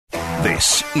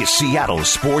This is Seattle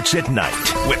Sports at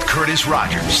Night with Curtis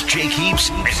Rogers, Jake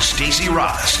Heaps, and Stacey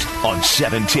Rost on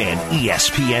 710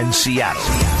 ESPN Seattle.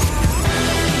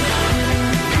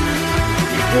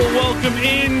 Well, welcome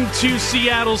into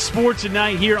Seattle Sports at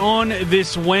Night here on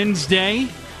this Wednesday.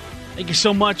 Thank you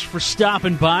so much for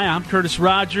stopping by. I'm Curtis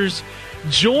Rogers,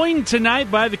 joined tonight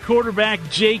by the quarterback,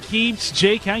 Jake Heaps.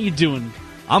 Jake, how you doing?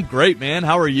 I'm great, man.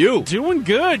 How are you? Doing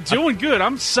good, doing good.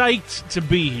 I'm psyched to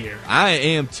be here. I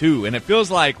am too, and it feels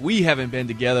like we haven't been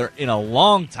together in a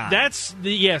long time. That is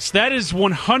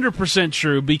 100%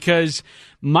 true because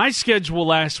my schedule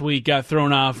last week got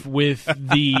thrown off with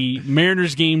the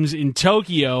Mariners games in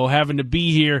Tokyo, having to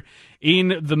be here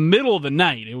in the middle of the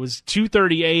night. It was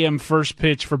 2:30 a.m. first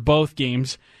pitch for both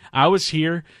games. I was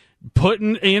here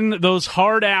putting in those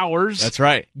hard hours. That's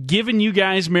right. Giving you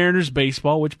guys Mariners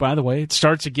baseball, which, by the way, it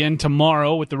starts again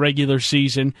tomorrow with the regular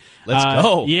season. Let's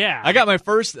go. Yeah. I got my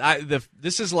first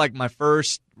this is like my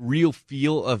first real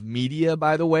feel of media,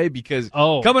 by the way, because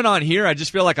coming on here, I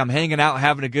just feel like I'm hanging out,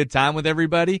 having a good time with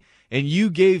everybody, and you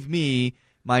gave me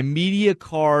my media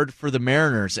card for the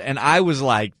Mariners, and I was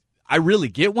like, I really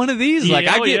get one of these? Yeah, like,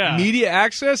 I get media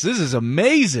access? This is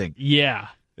amazing. Yeah.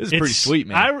 This is pretty sweet,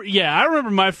 man. I remember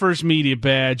my first media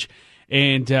badge,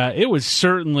 and it was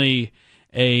certainly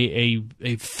a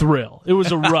thrill. It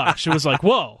was a rush. It was like,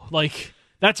 whoa, like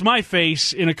that's my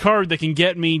face in a card that can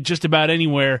get me just about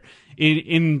anywhere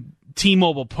in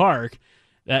T-Mobile Park.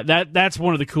 That's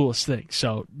one of the coolest things.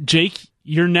 So, Jake,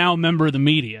 you're now a member of the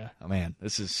media. Oh man,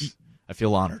 I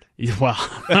feel honored. Well,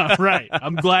 right.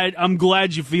 I'm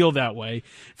glad you feel that way.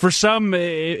 For some,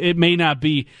 it may not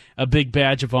be a big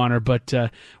badge of honor, but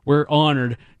we're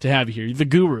honored to have you here. The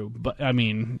guru, but I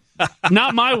mean,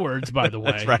 not my words, by the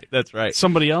way. That's right.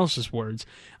 Somebody else's words.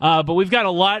 But we've got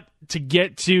a lot to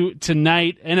get to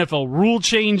tonight. NFL rule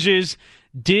changes.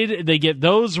 Did they get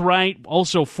those right?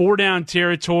 Also, 4-down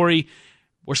territory.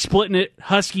 We're splitting it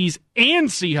Huskies and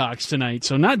Seahawks tonight,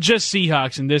 so not just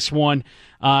Seahawks in this one.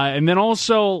 And then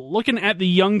also looking at the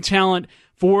young talent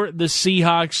for the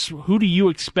Seahawks, who do you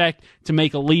expect to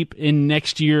make a leap in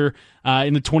next year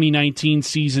in the 2019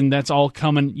 season? That's all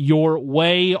coming your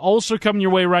way. Also coming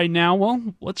your way right now, well,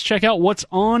 let's check out what's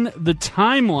on the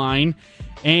timeline.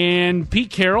 And Pete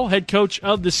Carroll, head coach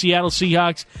of the Seattle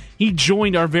Seahawks, he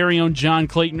joined our very own John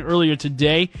Clayton earlier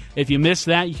today. If you missed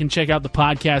that, you can check out the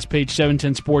podcast page,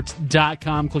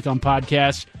 710sports.com. Click on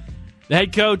podcasts. The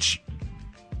head coach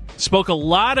spoke a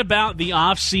lot about the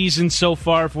offseason so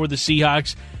far for the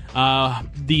Seahawks,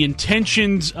 the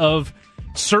intentions of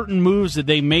certain moves that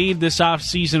they made this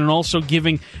offseason, and also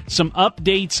giving some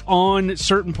updates on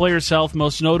certain players' health,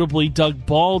 most notably Doug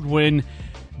Baldwin.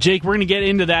 Jake, we're going to get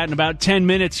into that in about 10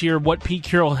 minutes here, what Pete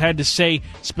Carroll had to say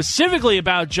specifically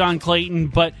about John Clayton.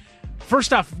 But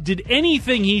first off, did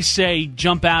anything he say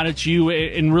jump out at you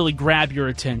and really grab your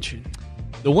attention?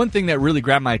 The one thing that really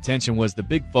grabbed my attention was the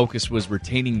big focus was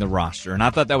retaining the roster. And I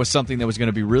thought that was something that was going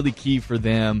to be really key for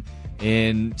them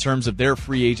in terms of their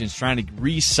free agents, trying to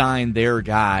re-sign their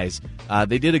guys.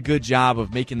 They did a good job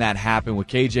of making that happen with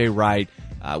KJ Wright,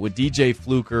 with DJ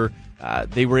Fluker.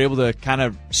 They were able to kind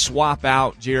of swap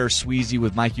out J.R. Sweezy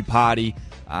with Mike Iupati.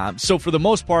 So for the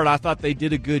most part, I thought they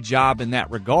did a good job in that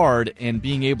regard and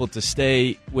being able to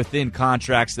stay within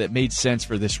contracts that made sense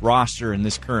for this roster in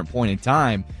this current point in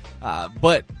time.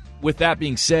 But with that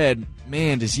being said,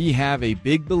 man, does he have a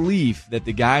big belief that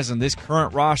the guys on this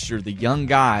current roster, the young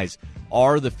guys,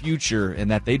 are the future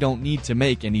and that they don't need to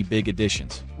make any big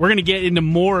additions. We're going to get into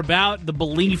more about the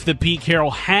belief that Pete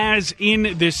Carroll has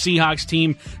in this Seahawks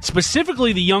team,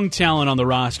 specifically the young talent on the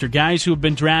roster, guys who have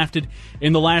been drafted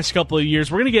in the last couple of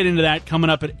years. We're going to get into that coming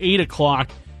up at 8 o'clock.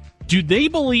 Do they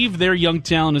believe their young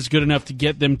talent is good enough to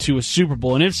get them to a Super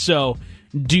Bowl? And if so,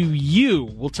 do you?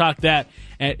 We'll talk that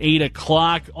at 8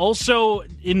 o'clock. Also,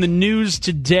 in the news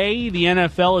today, the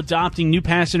NFL adopting new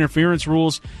pass interference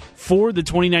rules for the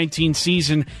 2019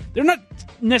 season. They're not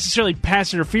necessarily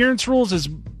pass interference rules, as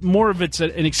more of it's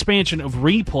an expansion of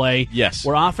replay. Yes.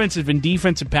 Where offensive and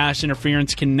defensive pass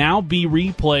interference can now be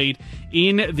replayed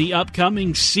in the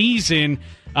upcoming season.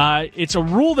 It's a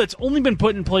rule that's only been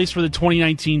put in place for the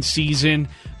 2019 season,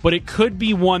 but it could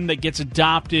be one that gets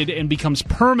adopted and becomes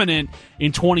permanent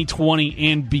in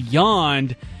 2020 and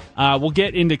beyond. We'll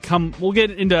get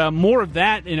into more of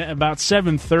that in about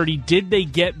 7:30. Did they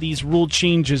get these rule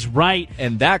changes right?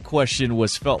 And that question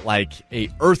was felt like a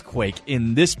earthquake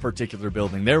in this particular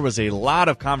building. There was a lot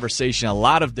of conversation, a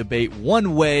lot of debate,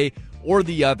 one way or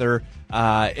the other.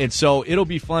 And so it'll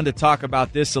be fun to talk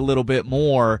about this a little bit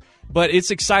more But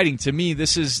it's exciting to me.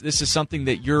 This is something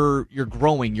that you're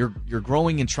growing. You're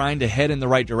growing and trying to head in the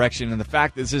right direction. And the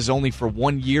fact that this is only for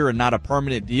 1 year and not a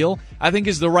permanent deal, I think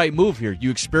is the right move here.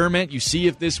 You experiment, you see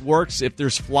if this works, if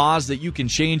there's flaws that you can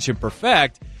change and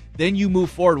perfect, then you move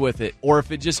forward with it. Or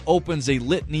if it just opens a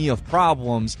litany of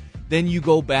problems, then you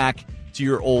go back to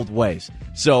your old ways.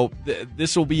 So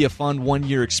this will be a fun 1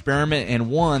 year experiment, and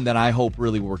one that I hope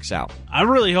really works out. I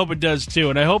really hope it does too,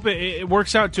 and I hope it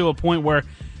works out to a point where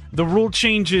the rule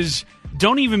changes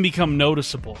don't even become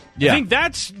noticeable. Yeah. I think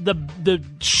that's the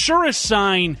surest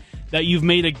sign that you've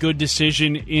made a good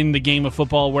decision in the game of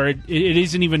football, where it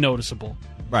isn't even noticeable.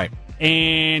 Right.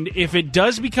 And if it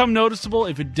does become noticeable,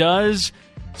 if it does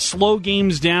slow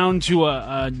games down to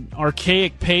an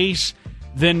archaic pace,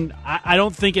 then I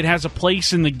don't think it has a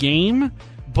place in the game.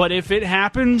 But if it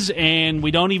happens and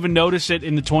we don't even notice it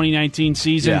in the 2019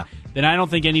 season, then I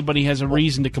don't think anybody has a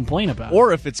reason to complain about it.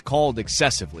 Or if it's called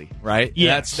excessively, right?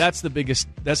 Yes. That's the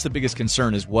biggest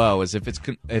concern as well, is if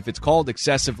it's called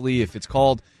excessively, if it's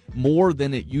called more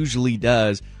than it usually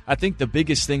does. I think the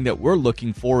biggest thing that we're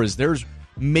looking for is there's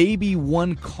maybe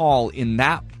one call in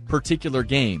that particular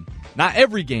game. Not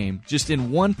every game, just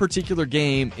in one particular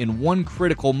game, in one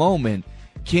critical moment.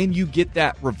 Can you get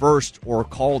that reversed or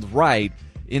called right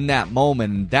in that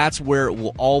moment? And that's where it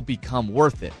will all become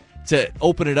worth it. To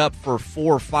open it up for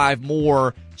 4 or 5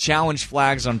 more challenge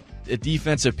flags on a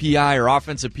defensive PI or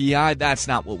offensive PI, that's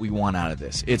not what we want out of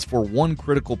this. It's for one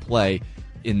critical play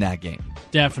in that game.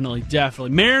 Definitely.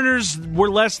 Mariners were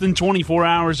less than 24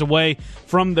 hours away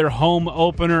from their home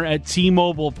opener at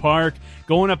T-Mobile Park,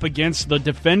 going up against the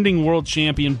defending world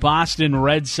champion Boston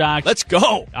Red Sox. Let's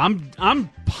go. I'm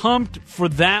pumped for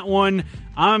that one.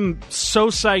 I'm so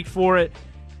psyched for it.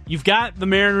 You've got the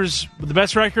Mariners with the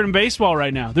best record in baseball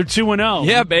right now. They're 2-0.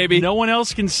 Yeah, baby. No one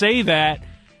else can say that.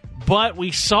 But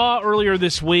we saw earlier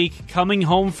this week, coming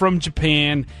home from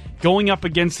Japan, going up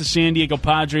against the San Diego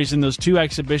Padres in those 2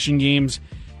 exhibition games,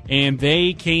 and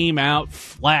they came out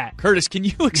flat. Curtis, can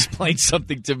you explain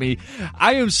something to me?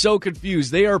 I am so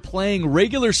confused. They are playing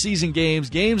regular season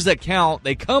games that count.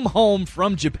 They come home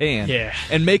from Japan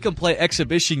and make them play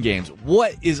exhibition games.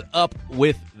 What is up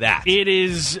with that? It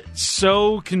is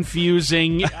so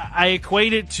confusing. I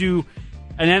equate it to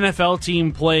an NFL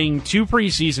team playing 2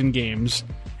 preseason games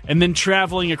and then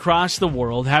traveling across the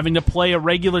world, having to play a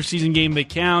regular season game that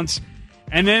counts,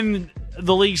 and then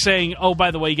the league saying, oh,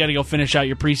 by the way, you got to go finish out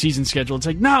your preseason schedule. It's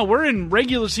like, no, we're in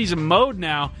regular season mode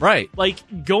now. Right. Like,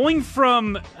 going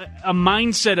from a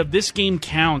mindset of this game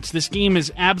counts, this game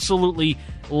is absolutely,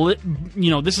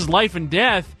 this is life and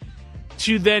death,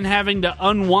 to then having to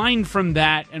unwind from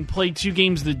that and play 2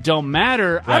 games that don't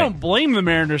matter. Right. I don't blame the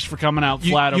Mariners for coming out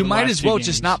flat. You might as well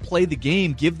just not play the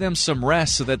game, give them some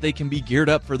rest so that they can be geared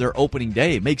up for their opening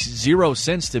day. It makes 0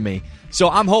 sense to me. So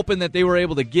I'm hoping that they were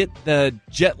able to get the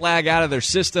jet lag out of their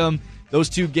system. Those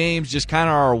 2 games just kind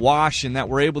of are a wash, and that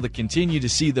we're able to continue to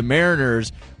see the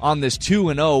Mariners on this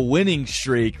 2-0 winning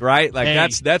streak, right?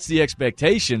 Like, that's the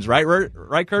expectations, right?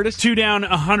 Right, Curtis? 2 down,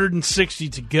 160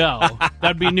 to go.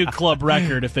 That'd be a new club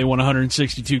record if they won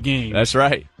 162 games. That's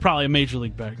right. Probably a major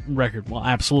league record. Well,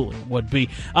 absolutely would be.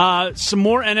 Some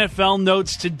more NFL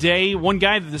notes today. One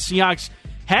guy that the Seahawks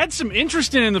had some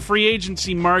interest in the free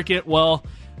agency market. Well,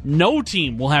 no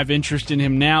team will have interest in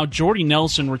him now. Jordy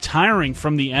Nelson retiring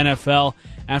from the NFL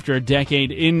after a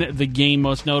decade in the game,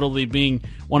 most notably being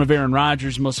one of Aaron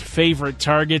Rodgers' most favorite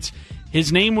targets.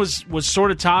 His name was sort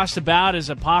of tossed about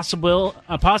as a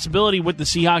possibility with the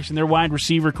Seahawks and their wide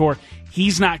receiver core.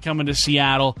 He's not coming to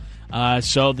Seattle,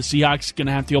 so the Seahawks are going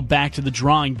to have to go back to the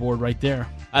drawing board right there.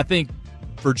 I think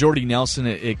for Jordy Nelson,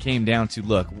 it came down to,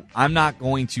 look, I'm not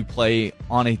going to play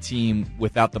on a team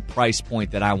without the price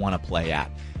point that I want to play at.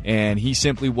 And he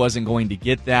simply wasn't going to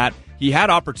get that. He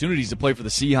had opportunities to play for the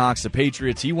Seahawks, the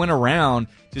Patriots. He went around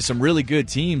to some really good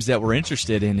teams that were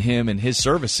interested in him and his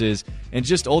services, and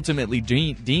just ultimately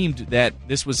deemed that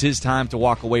this was his time to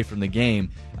walk away from the game.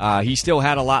 He still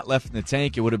had a lot left in the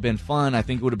tank. It would have been fun. I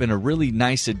think it would have been a really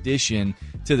nice addition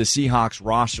to the Seahawks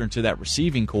roster and to that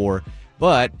receiving core.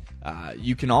 But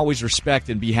you can always respect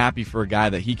and be happy for a guy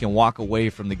that he can walk away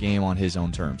from the game on his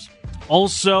own terms.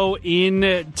 Also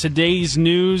in today's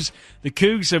news, the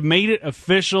Cougs have made it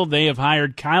official. They have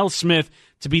hired Kyle Smith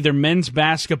to be their men's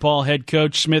basketball head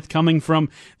coach. Smith coming from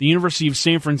the University of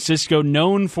San Francisco,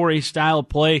 known for a style of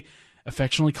play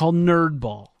affectionately called nerd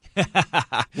ball.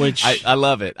 Which I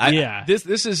love it. Yeah.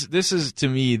 This is to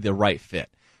me the right fit.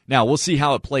 Now we'll see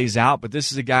how it plays out, but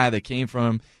this is a guy that came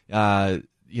from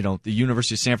the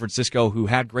University of San Francisco, who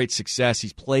had great success.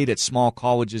 He's played at small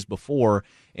colleges before.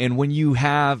 And when you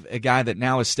have a guy that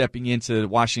now is stepping into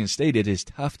Washington State, it is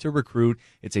tough to recruit.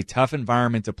 It's a tough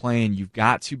environment to play in. You've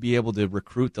got to be able to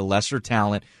recruit the lesser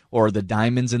talent or the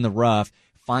diamonds in the rough.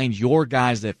 Find your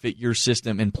guys that fit your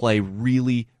system and play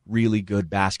really, really good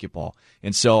basketball.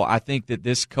 And so I think that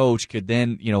this coach could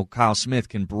then, Kyle Smith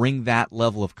can bring that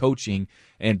level of coaching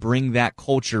and bring that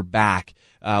culture back.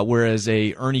 Whereas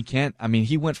Ernie Kent,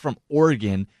 he went from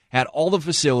Oregon, had all the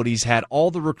facilities, had all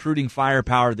the recruiting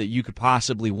firepower that you could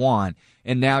possibly want,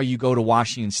 and now you go to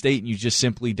Washington State and you just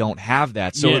simply don't have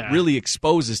that. So It really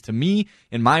exposes, to me,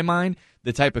 in my mind,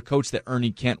 the type of coach that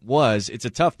Ernie Kent was. It's a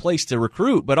tough place to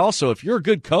recruit, but also if you're a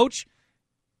good coach,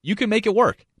 you can make it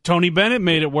work. Tony Bennett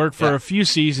made it work for a few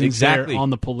seasons there on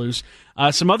the Palouse.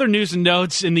 Some other news and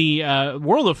notes in the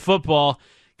world of football.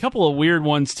 Couple of weird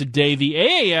ones today. The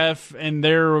AAF and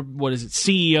their,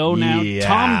 CEO now? Yeah.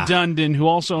 Tom Dundon, who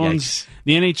also owns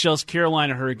the NHL's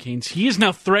Carolina Hurricanes. He is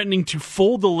now threatening to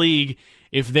fold the league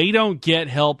if they don't get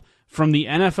help from the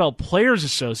NFL Players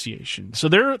Association. So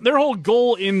their whole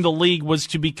goal in the league was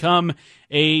to become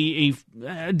a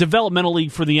developmental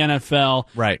league for the NFL.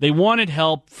 Right. They wanted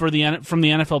help from the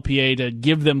NFLPA to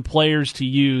give them players to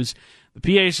use. The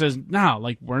PA says, no,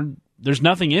 there's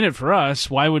nothing in it for us.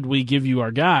 Why would we give you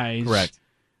our guys? Correct.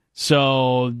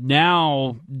 So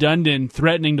now Dundon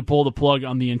threatening to pull the plug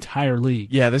on the entire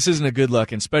league. Yeah, this isn't a good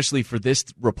look, and especially for this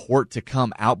report to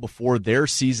come out before their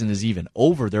season is even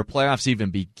over, their playoffs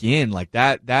even begin.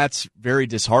 That's very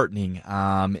disheartening.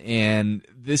 And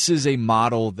this is a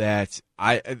model that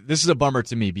this is a bummer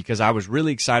to me because I was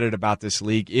really excited about this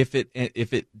league. If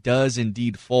it does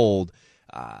indeed fold,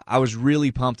 I was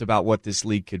really pumped about what this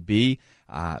league could be.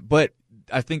 But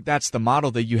I think that's the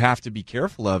model that you have to be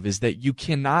careful of, is that you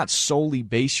cannot solely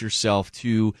base yourself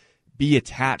to be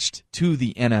attached to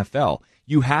the NFL.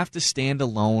 You have to stand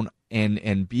alone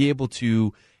and be able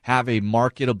to have a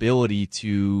marketability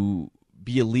to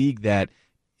be a league that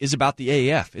is about the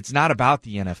AAF. It's not about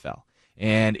the NFL.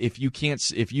 And if you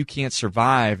can't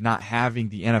survive not having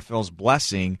the NFL's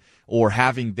blessing or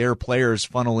having their players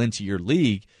funnel into your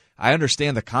league, I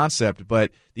understand the concept,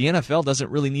 but the NFL doesn't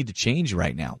really need to change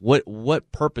right now.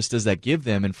 What purpose does that give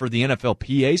them? And for the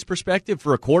NFLPA's perspective,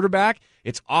 for a quarterback,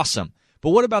 it's awesome.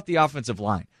 But what about the offensive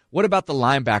line? What about the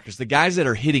linebackers, the guys that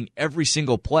are hitting every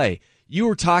single play? You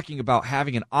were talking about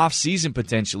having an off-season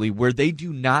potentially where they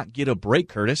do not get a break,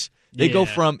 Curtis. They go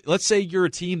from, let's say you're a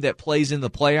team that plays in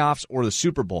the playoffs or the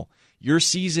Super Bowl. Your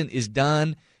season is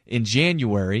done in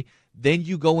January. Then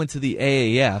you go into the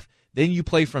AAF. Then you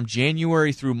play from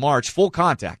January through March, full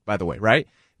contact, by the way, right?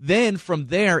 Then from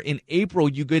there, in April,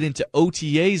 you get into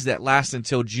OTAs that last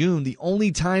until June. The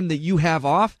only time that you have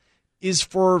off is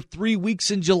for 3 weeks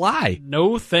in July.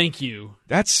 No, thank you.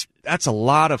 That's a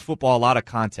lot of football, a lot of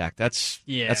contact. That's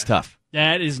tough.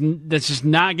 That's just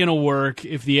not going to work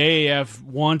if the AAF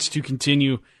wants to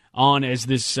continue on as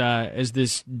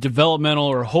this developmental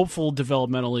or hopeful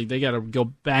developmental league. They got to go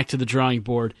back to the drawing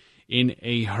board in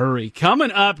a hurry.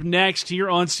 Coming up next here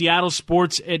on Seattle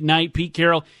Sports at Night, Pete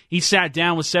Carroll, he sat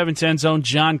down with 710's own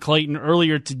John Clayton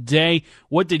earlier today.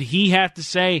 What did he have to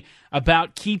say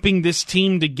about keeping this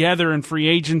team together in free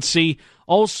agency?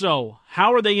 Also,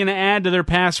 how are they going to add to their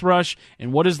pass rush?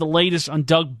 And what is the latest on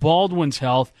Doug Baldwin's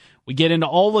health? We get into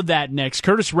all of that next.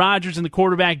 Curtis Rogers and the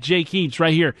quarterback Jake Heaps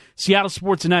right here. Seattle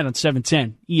Sports at Night on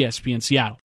 710 ESPN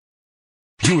Seattle.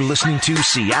 You're listening to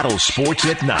Seattle Sports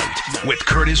at Night with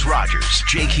Curtis Rogers,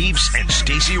 Jake Heaps, and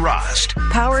Stacey Rost.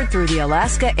 Powered through the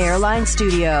Alaska Airlines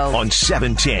Studio. On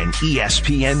 710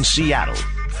 ESPN Seattle.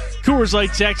 Coors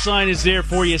Light text line is there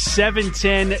for you.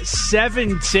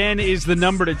 710 is the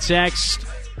number to text.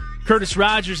 Curtis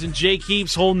Rogers and Jake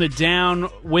Heaps holding it down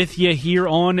with you here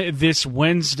on this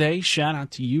Wednesday. Shout out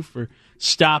to you for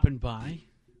stopping by.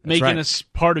 Making us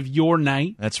part of your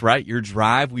night. That's right, your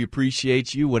drive. We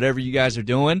appreciate you, whatever you guys are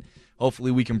doing. Hopefully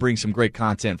we can bring some great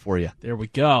content for you. There we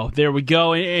go.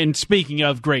 And speaking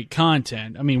of great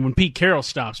content, when Pete Carroll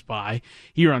stops by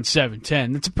here on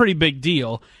 710, that's a pretty big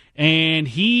deal. And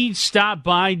he stopped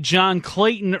by John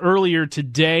Clayton earlier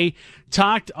today,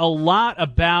 talked a lot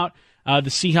about the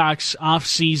Seahawks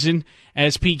offseason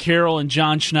as Pete Carroll and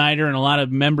John Schneider and a lot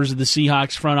of members of the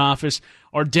Seahawks front office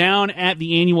are down at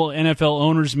the annual NFL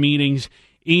owners meetings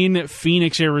in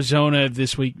Phoenix, Arizona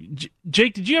this week.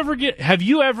 Jake, have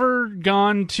you ever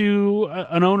gone to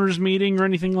an owners meeting or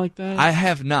anything like that? I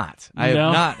have not. I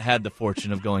have not had the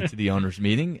fortune of going to the owners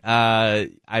meeting.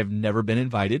 I've never been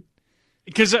invited.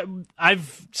 Because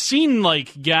I've seen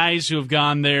guys who have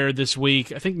gone there this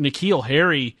week. I think N'Keal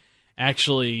Harry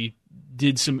actually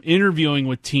did some interviewing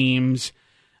with teams.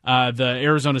 the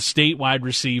Arizona State wide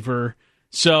receiver.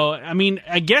 So, I mean,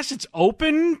 I guess it's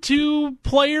open to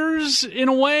players in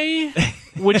a way,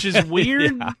 which is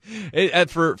weird.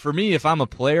 For me, if I'm a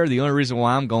player, the only reason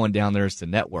why I'm going down there is to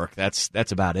network. That's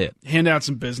about it. Hand out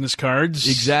some business cards.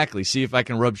 Exactly. See if I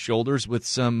can rub shoulders with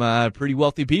some pretty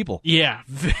wealthy people. Yeah,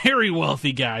 very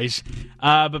wealthy guys.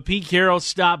 But Pete Carroll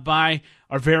stopped by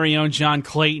our very own John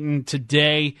Clayton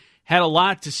today. Had a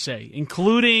lot to say,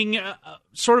 including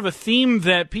sort of a theme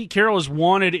that Pete Carroll has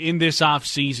wanted in this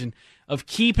offseason of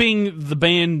keeping the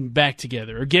band back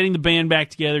together, or getting the band back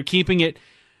together, keeping it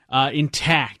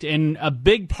intact. And a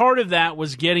big part of that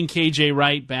was getting KJ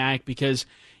Wright back, because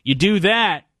you do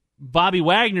that, Bobby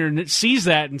Wagner sees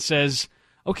that and says,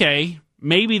 okay,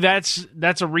 maybe that's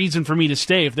a reason for me to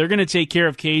stay. If they're going to take care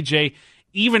of KJ,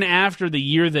 even after the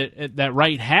year that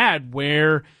Wright had,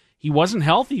 where he wasn't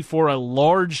healthy for a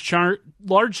large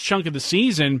chunk of the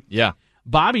season,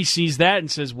 Bobby sees that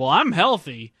and says, well, I'm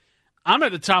healthy. I'm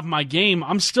at the top of my game.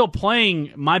 I'm still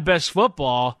playing my best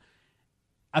football.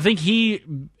 I think he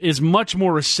is much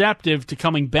more receptive to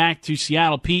coming back to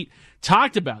Seattle. Pete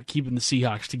talked about keeping the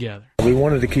Seahawks together. We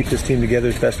wanted to keep this team together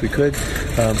as best we could.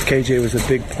 KJ was a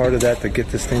big part of that to get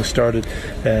this thing started,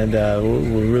 and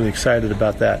we're really excited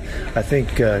about that. I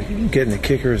think getting the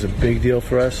kicker is a big deal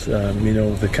for us.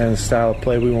 The kind of style of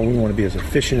play we want to be as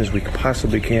efficient as we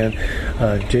possibly can.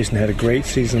 Jason had a great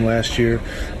season last year.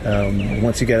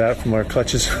 Once he got out from our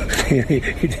clutches, he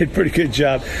did a pretty good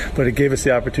job, but it gave us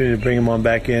the opportunity to bring him on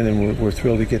back in, and we're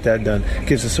thrilled to get that done. It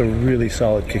gives us a really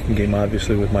solid kicking game,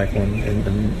 obviously, with Michael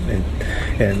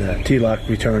and T-Lock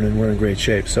return, and we're in great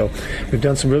shape. So we've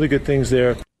done some really good things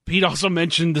there. Pete also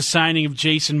mentioned the signing of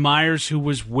Jason Myers, who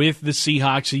was with the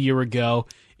Seahawks a year ago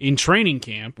in training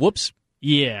camp. Whoops.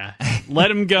 Yeah. Let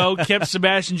him go. Kept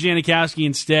Sebastian Janikowski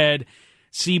instead.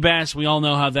 Seabass, we all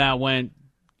know how that went.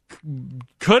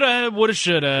 Coulda, woulda,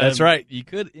 shoulda. That's right. You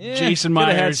could. Jason Myers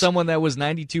could have had someone that was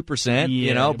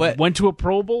 92%. But went to a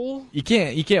Pro Bowl. You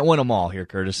can't win them all here,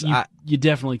 Curtis. You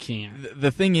definitely can. The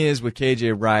thing is with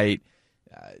KJ Wright,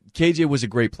 KJ was a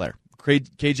great player.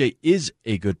 KJ is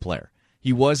a good player.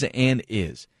 He was and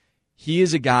is. He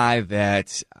is a guy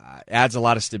that adds a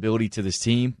lot of stability to this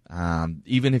team.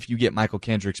 Even if you get Michael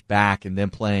Kendricks back and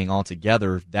them playing all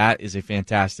together, that is a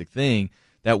fantastic thing.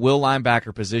 That will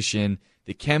linebacker position,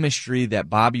 the chemistry that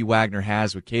Bobby Wagner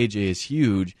has with KJ is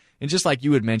huge. And just like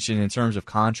you had mentioned in terms of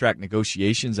contract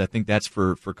negotiations, I think that's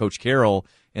for Coach Carroll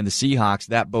and the Seahawks,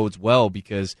 that bodes well,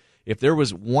 because if there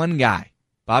was one guy,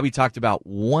 Bobby talked about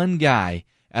one guy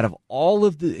out of all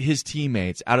of his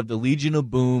teammates, out of the Legion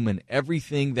of Boom and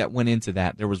everything that went into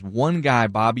that, there was one guy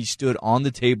Bobby stood on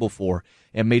the table for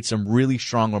and made some really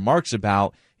strong remarks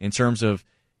about in terms of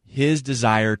his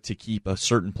desire to keep a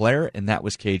certain player, and that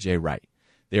was KJ Wright.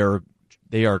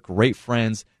 They are great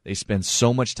friends. They spend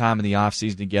so much time in the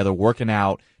offseason together, working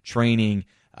out, training.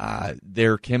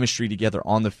 Their chemistry together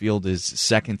on the field is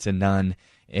second to none,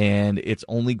 and it's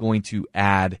only going to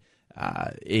add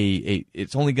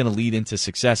it's only going to lead into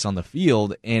success on the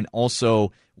field, and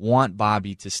also want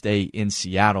Bobby to stay in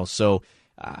Seattle. So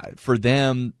for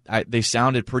them, they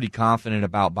sounded pretty confident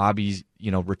about Bobby's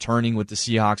returning with the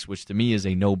Seahawks, which to me is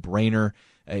a no-brainer.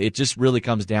 It just really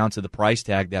comes down to the price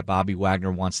tag that Bobby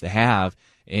Wagner wants to have,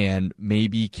 and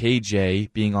maybe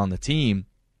KJ being on the team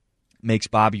makes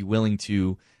Bobby willing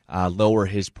to lower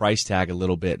his price tag a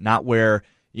little bit. Not where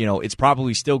it's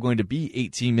probably still going to be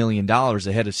 $18 million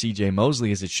ahead of C.J.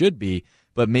 Mosley as it should be,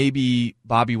 but maybe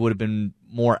Bobby would have been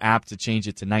more apt to change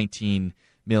it to $19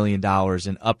 million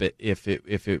and up it if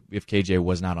KJ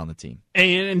was not on the team.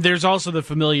 And there's also the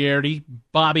familiarity,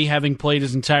 Bobby having played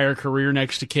his entire career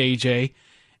next to KJ.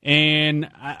 And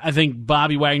I think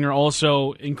Bobby Wagner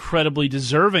also incredibly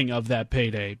deserving of that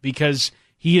payday, because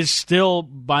he is still,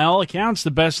 by all accounts, the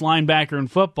best linebacker in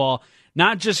football.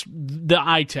 Not just the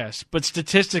eye test, but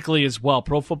statistically as well.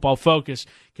 Pro Football Focus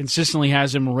consistently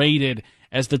has him rated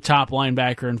as the top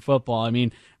linebacker in football. I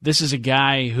mean, this is a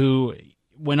guy who,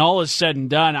 when all is said and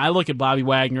done, I look at Bobby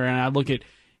Wagner and I look at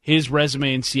his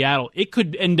resume in Seattle. It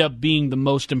could end up being the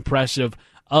most impressive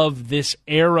of this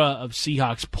era of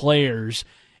Seahawks players,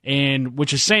 and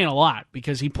which is saying a lot,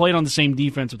 because he played on the same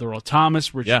defense with Earl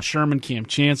Thomas, Richard Sherman, Cam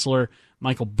Chancellor,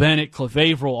 Michael Bennett, Cliff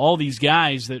Averill, all these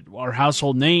guys that are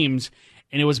household names,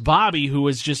 and it was Bobby who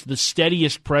was just the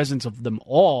steadiest presence of them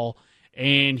all,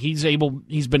 and he's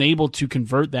been able to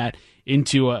convert that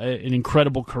into an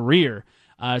incredible career.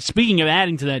 Speaking of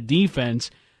adding to that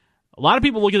defense, a lot of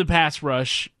people look at the pass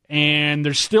rush, and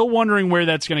they're still wondering where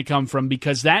that's going to come from,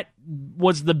 because that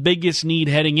was the biggest need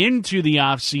heading into the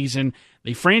offseason.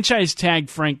 They franchise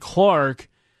tagged Frank Clark,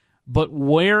 but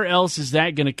where else is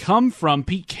that going to come from?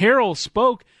 Pete Carroll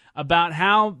spoke about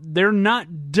how they're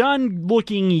not done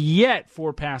looking yet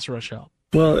for pass rush help.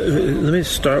 Well, let me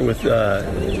start with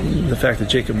the fact that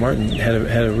Jacob Martin had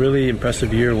a really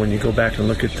impressive year. When you go back and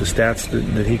look at the stats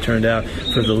that he turned out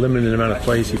for the limited amount of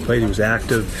plays he played, he was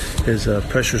active. His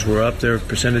pressures were up there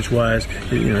percentage-wise.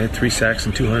 He had 3 sacks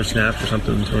and 200 snaps or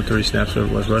something, or 30 snaps,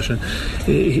 whatever it was, rushing.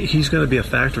 He's going to be a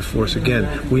factor for us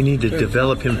again. We need to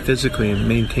develop him physically and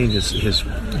maintain his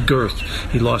girth.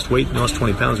 He lost weight, lost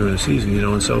 20 pounds during the season,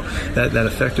 and so that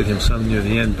affected him some near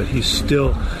the end. But he's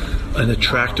still an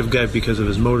attractive guy because of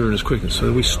his motor and his quickness.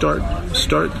 So we start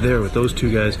there with those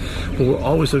two guys. But we're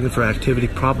always looking for activity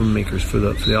problem makers for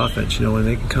the offense, and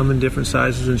they can come in different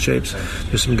sizes and shapes.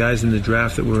 There's some guys in the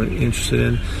draft that we're interested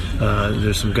in.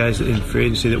 There's some guys in free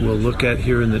agency that we'll look at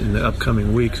here in the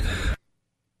upcoming weeks.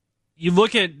 You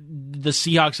look at the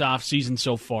Seahawks offseason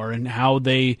so far and how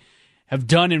they have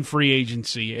done in free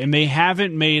agency, and they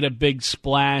haven't made a big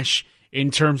splash in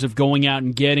terms of going out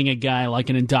and getting a guy like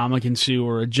an Ndamukong Suh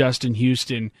or a Justin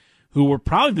Houston, who were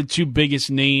probably the two biggest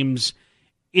names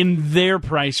in their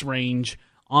price range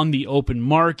on the open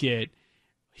market.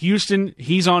 Houston,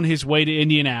 he's on his way to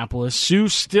Indianapolis. Suh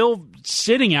still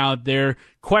sitting out there.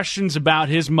 Questions about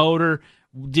his motor.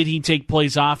 Did he take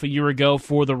plays off a year ago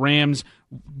for the Rams?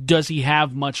 Does he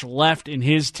have much left in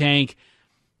his tank?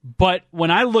 But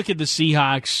when I look at the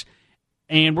Seahawks,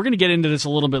 and we're going to get into this a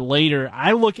little bit later,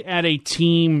 I look at a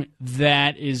team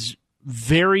that is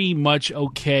very much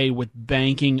okay with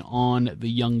banking on the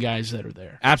young guys that are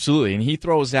there. Absolutely, and he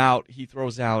throws out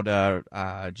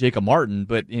Jacob Martin,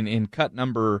 but in cut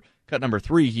number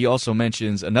 3, he also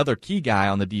mentions another key guy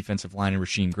on the defensive line,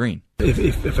 Rasheem Green.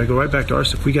 If I go right back to our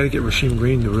stuff, we got to get Rasheem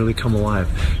Green to really come alive.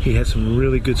 He had some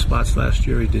really good spots last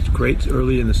year. He did great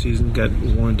early in the season, got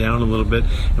worn down a little bit,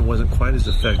 and wasn't quite as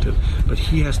effective. But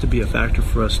he has to be a factor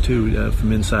for us too,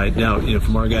 from inside out,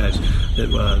 from our guys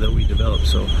that we develop.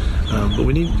 So, but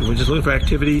we're just looking for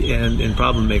activity and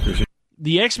problem makers.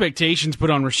 The expectations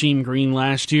put on Rasheem Green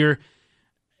last year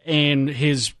and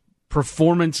his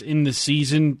performance in the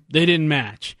season, they didn't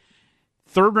match.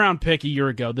 3rd-round pick a year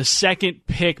ago, the second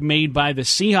pick made by the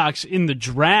Seahawks in the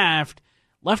draft,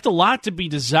 left a lot to be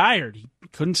desired. He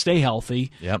couldn't stay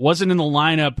healthy, wasn't in the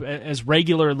lineup as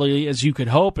regularly as you could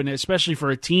hope, and especially for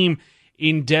a team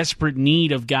in desperate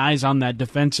need of guys on that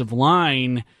defensive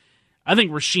line. I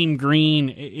think Rasheem Green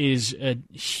is a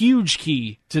huge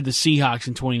key to the Seahawks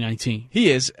in 2019.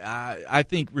 He is. I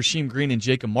think Rasheem Green and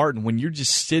Jacob Martin, when you're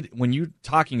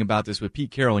talking about this with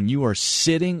Pete Carroll and you are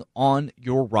sitting on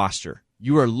your roster,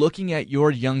 you are looking at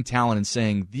your young talent and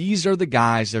saying, these are the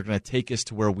guys that are going to take us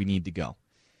to where we need to go.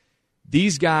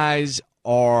 These guys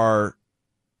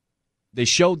they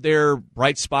showed their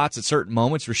bright spots at certain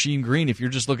moments. Rasheem Green, if you're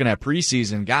just looking at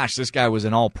preseason, gosh, this guy was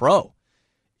an all-pro.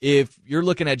 If you're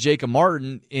looking at Jacob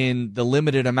Martin in the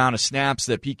limited amount of snaps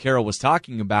that Pete Carroll was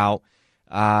talking about,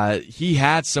 he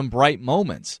had some bright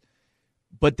moments.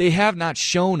 But they have not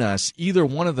shown us, either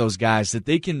one of those guys, that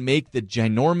they can make the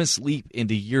ginormous leap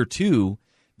into year 2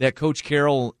 that Coach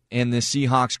Carroll and the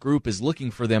Seahawks group is looking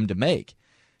for them to make.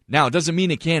 Now, it doesn't mean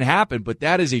it can't happen, but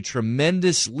that is a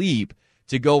tremendous leap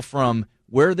to go from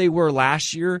where they were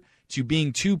last year to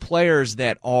being 2 players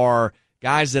that are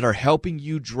guys that are helping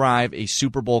you drive a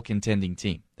Super Bowl contending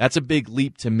team. That's a big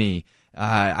leap to me.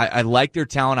 I like their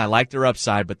talent. I like their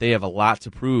upside, but they have a lot to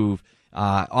prove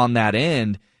on that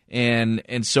end.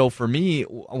 And so for me,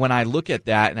 when I look at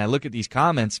that and I look at these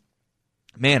comments,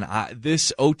 man,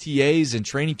 this OTAs and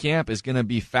training camp is going to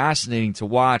be fascinating to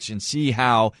watch and see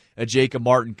how a Jacob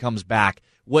Martin comes back.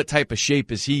 What type of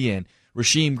shape is he in?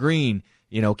 Rasheem Green,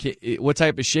 what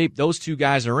type of shape those 2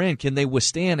 guys are in. Can they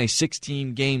withstand a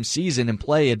 16-game season and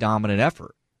play a dominant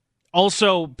effort?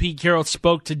 Also, Pete Carroll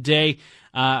spoke today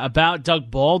about Doug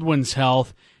Baldwin's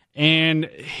health and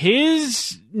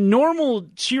his normal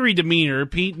cheery demeanor.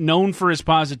 Pete, known for his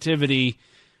positivity,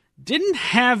 didn't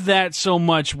have that so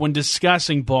much when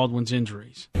discussing Baldwin's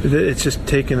injuries. It's just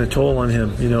taken a toll on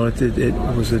him. It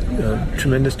was a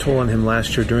tremendous toll on him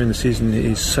last year during the season.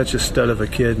 He's such a stud of a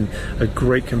kid and a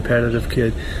great competitive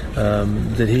kid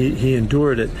that he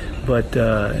endured it. But,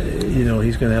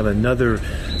 he's going to have another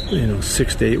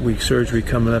 6 to 8 week surgery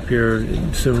coming up here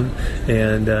soon,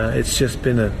 and it's just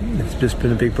been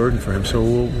a big burden for him. So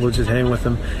we'll just hang with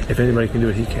him. If anybody can do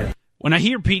it, he can. When I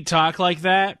hear Pete talk like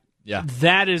that,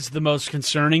 that is the most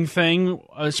concerning thing,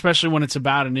 especially when it's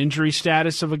about an injury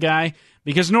status of a guy.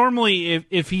 Because normally,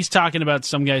 if he's talking about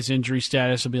some guy's injury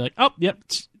status, he'll be like, "Oh, yep,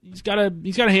 he's got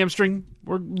a hamstring.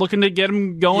 We're looking to get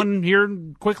him going here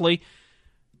quickly."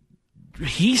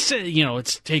 he said,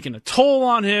 it's taking a toll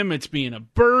on him. It's being a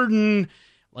burden.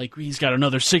 Like, he's got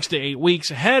another 6 to 8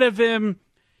 weeks ahead of him.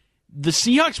 The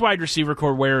Seahawks wide receiver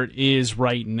core where it is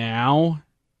right now,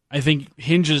 I think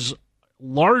hinges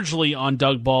largely on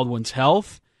Doug Baldwin's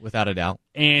health. Without a doubt.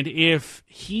 And if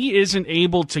he isn't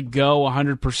able to go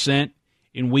 100%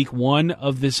 in week 1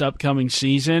 of this upcoming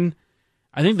season,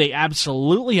 I think they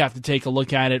absolutely have to take a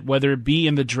look at it, whether it be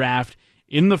in the draft,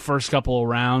 in the first couple of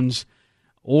rounds,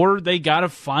 or they got to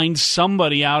find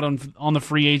somebody out on the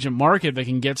free agent market that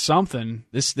can get something.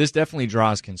 This definitely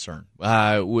draws concern.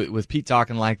 With Pete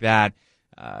talking like that,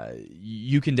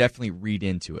 you can definitely read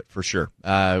into it for sure.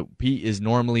 Pete is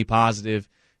normally positive.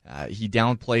 He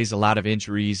downplays a lot of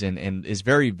injuries and is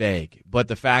very vague. But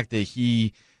the fact that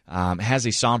he has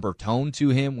a somber tone to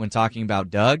him when talking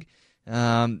about Doug,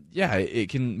 it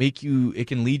can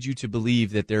lead you to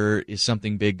believe that there is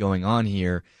something big going on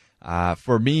here.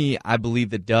 For me, I believe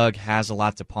that Doug has a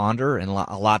lot to ponder and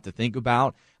a lot to think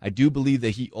about. I do believe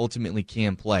that he ultimately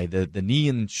can play. The knee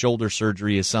and shoulder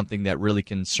surgery is something that really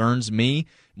concerns me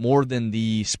more than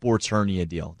the sports hernia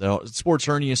deal. The sports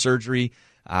hernia surgery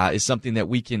is something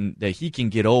that he can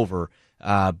get over,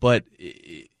 but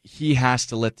he has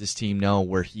to let this team know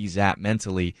where he's at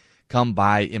mentally come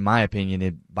by, in my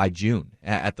opinion, by June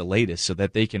at the latest, so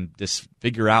that they can just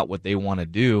figure out what they want to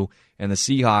do. And the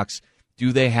Seahawks,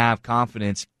 do they have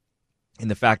confidence in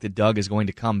the fact that Doug is going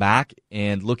to come back?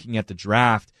 And looking at the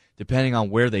draft, depending on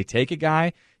where they take a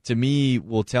guy, to me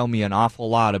will tell me an awful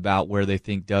lot about where they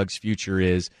think Doug's future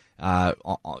is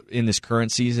in this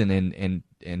current season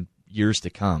and years to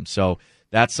come. So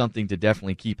that's something to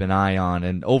definitely keep an eye on.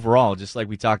 And overall, just like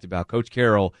we talked about, Coach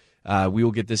Carroll, we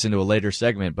will get this into a later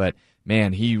segment, but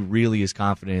man, he really is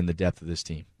confident in the depth of this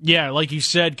team. Yeah, like you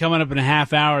said, coming up in a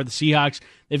half hour, the Seahawks,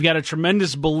 they've got a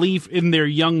tremendous belief in their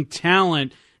young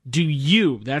talent. Do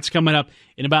you? That's coming up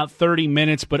in about 30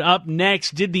 minutes. But up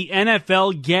next, did the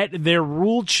NFL get their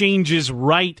rule changes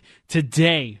right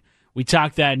today? We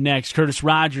talk that next. Curtis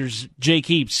Rogers, Jake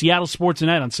Heaps, Seattle Sports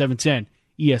Tonight on 710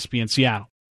 ESPN Seattle.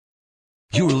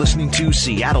 You're listening to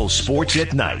Seattle Sports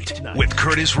at Night with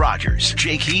Curtis Rogers,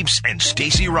 Jake Heaps, and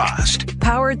Stacey Rost.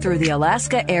 Powered through the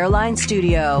Alaska Airlines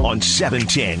Studio. On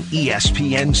 710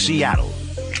 ESPN Seattle.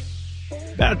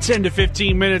 About 10 to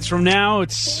 15 minutes from now,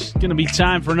 it's going to be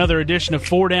time for another edition of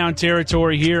Four Down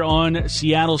Territory here on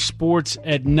Seattle Sports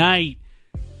at Night.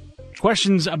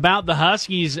 Questions about the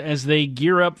Huskies as they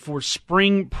gear up for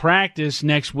spring practice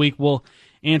next week. We'll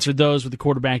answer those with the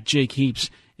quarterback, Jake Heaps,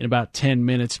 in about 10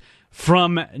 minutes.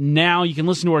 From now, you can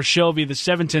listen to our show via the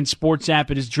 710 Sports app.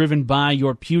 It is driven by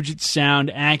your Puget Sound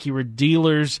Acura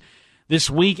dealers. This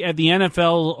week at the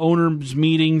NFL owners'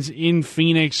 meetings in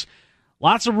Phoenix,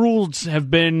 lots of rules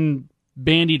have been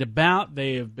bandied about.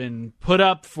 They have been put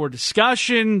up for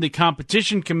discussion. The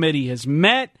competition committee has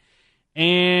met,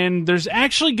 and there's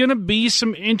actually going to be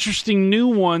some interesting new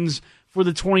ones for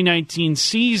the 2019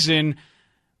 season.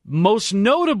 Most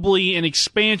notably, an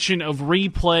expansion of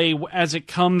replay as it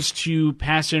comes to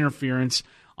pass interference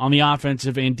on the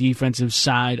offensive and defensive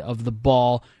side of the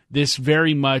ball. This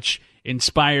very much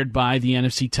inspired by the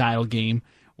NFC title game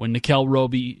when Nickel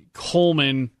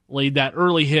Roby-Coleman laid that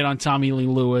early hit on Tommy Lee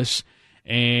Lewis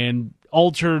and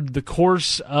altered the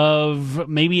course of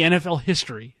maybe NFL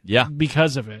history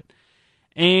because of it.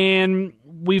 And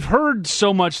we've heard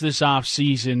so much this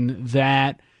offseason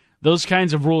that those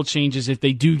kinds of rule changes, if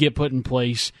they do get put in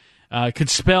place,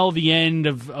 could spell the end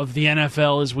of the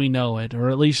NFL as we know it, or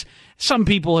at least some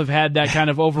people have had that kind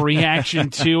of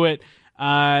overreaction to it.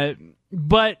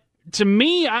 But to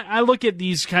me, I look at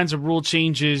these kinds of rule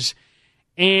changes,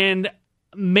 and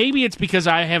maybe it's because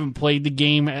I haven't played the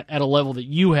game at a level that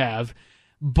you have,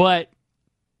 but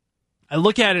I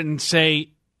look at it and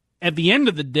say, at the end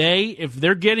of the day, if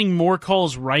they're getting more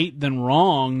calls right than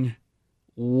wrong,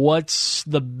 what's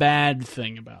the bad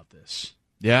thing about this?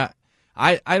 Yeah,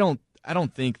 I don't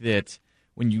think that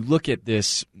when you look at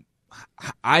this,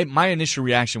 my initial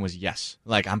reaction was yes.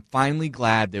 Like, I'm finally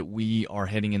glad that we are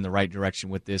heading in the right direction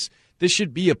with this. This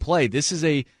should be a play. This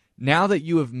is now that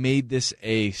you have made this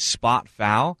a spot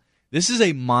foul, this is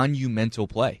a monumental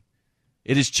play.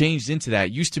 It has changed into that.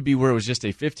 It used to be where it was just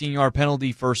a 15-yard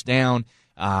penalty, first down,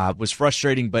 was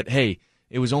frustrating, but hey,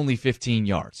 it was only 15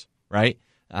 yards, right?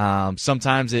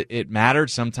 Sometimes it mattered.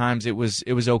 Sometimes it was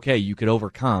okay. You could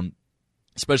overcome,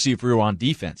 especially if we were on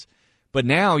defense. But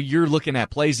now you're looking at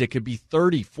plays that could be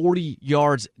 30, 40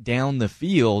 yards down the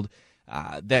field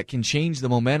that can change the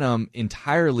momentum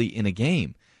entirely in a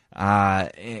game.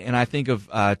 And I think of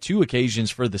two occasions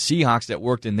for the Seahawks that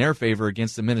worked in their favor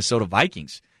against the Minnesota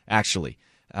Vikings, actually.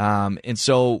 And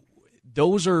so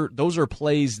those are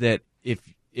plays that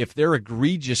if they're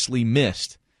egregiously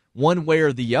missed one way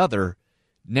or the other,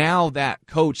 now that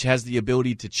coach has the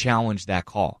ability to challenge that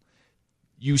call.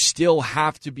 You still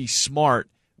have to be smart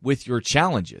with your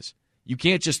challenges. You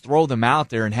can't just throw them out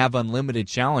there and have unlimited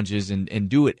challenges and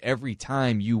do it every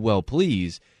time you well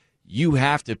please. You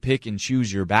have to pick and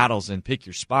choose your battles and pick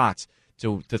your spots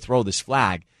to throw this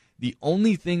flag. The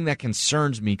only thing that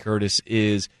concerns me, Curtis,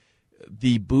 is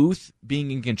the booth being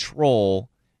in control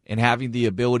and having the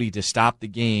ability to stop the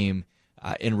game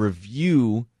and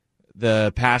review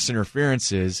the pass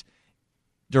interferences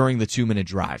during the 2-minute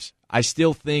drives. I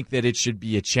still think that it should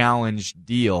be a challenge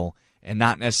deal and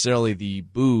not necessarily the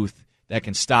booth that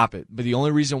can stop it. But the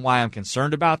only reason why I'm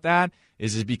concerned about that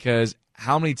is because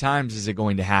how many times is it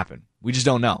going to happen? We just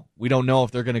don't know. We don't know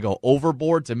if they're going to go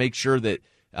overboard to make sure that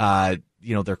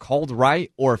they're called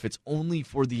right, or if it's only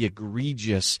for the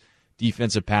egregious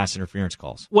defensive pass interference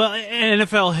calls. Well,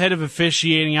 NFL head of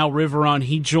officiating, Al Riveron,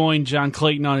 he joined John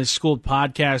Clayton on his school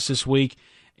podcast this week,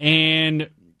 and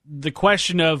the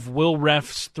question of will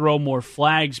refs throw more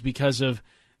flags because of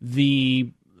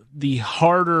the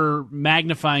harder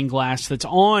magnifying glass that's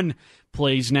on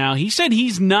plays now, he said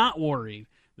he's not worried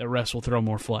that refs will throw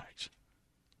more flags.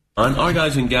 Our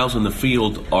guys and gals in the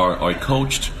field are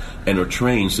coached and are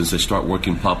trained since they start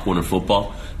working Pop Warner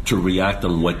football to react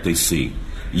on what they see.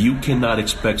 You cannot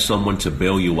expect someone to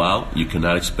bail you out. You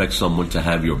cannot expect someone to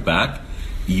have your back.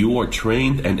 You are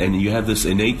trained and you have this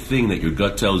innate thing that your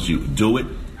gut tells you, do it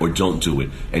or don't do it.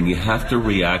 And you have to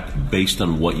react based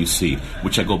on what you see,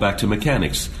 which I go back to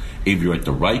mechanics. If you're at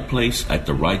the right place, at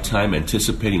the right time,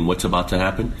 anticipating what's about to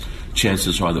happen,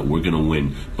 chances are that we're going to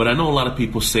win. But I know a lot of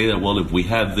people say that, well, if we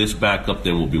have this backup,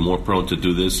 then we'll be more prone to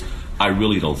do this. I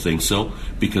really don't think so,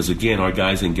 because, again, our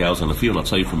guys and gals on the field, I'll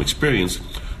tell you from experience,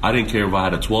 I didn't care if I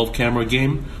had a 12-camera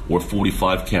game or a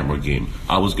 45-camera game.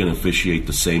 I was going to officiate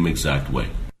the same exact way.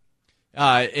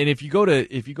 And if you go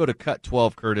to cut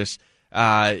 12, Curtis,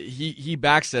 he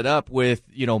backs it up with,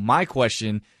 my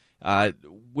question,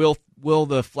 will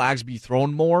the flags be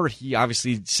thrown more? He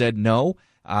obviously said no,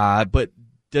 but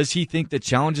does he think that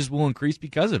challenges will increase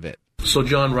because of it? So,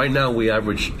 John, right now we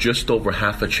average just over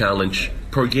half a challenge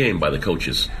per game by the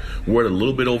coaches. We're at a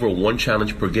little bit over one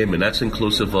challenge per game, and that's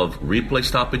inclusive of replay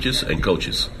stoppages and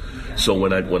coaches. So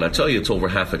when I tell you it's over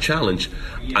half a challenge,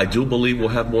 I do believe we'll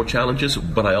have more challenges,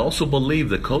 but I also believe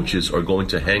the coaches are going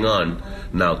to hang on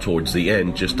now towards the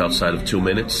end, just outside of 2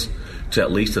 minutes, to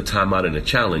at least a timeout and a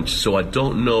challenge. So I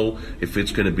don't know if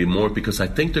it's going to be more, because I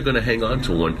think they're going to hang on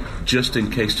to one just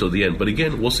in case till the end. But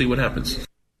again, we'll see what happens.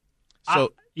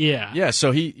 So yeah.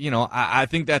 So I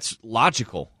think that's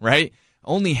logical, right?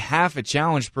 Only half a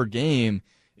challenge per game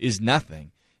is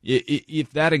nothing.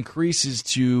 If that increases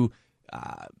to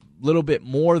a little bit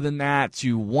more than that,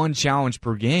 to one challenge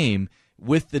per game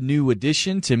with the new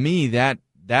addition, to me that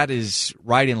is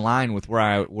right in line with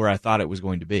where I thought it was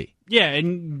going to be. Yeah,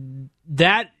 and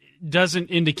that doesn't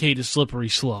indicate a slippery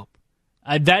slope.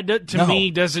 That to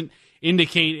me doesn't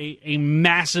indicate a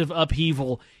massive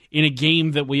upheaval in a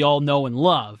game that we all know and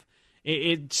love.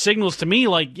 It signals to me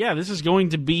like, yeah, this is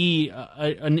going to be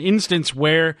an instance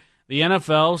where the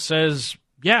NFL says,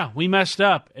 yeah, we messed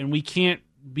up, and we can't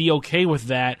be okay with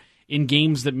that in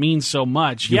games that mean so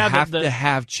much. You have to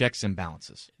have checks and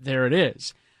balances. There it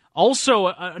is. Also,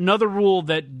 another rule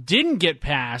that didn't get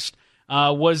passed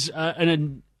was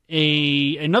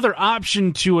another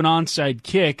option to an onside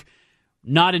kick,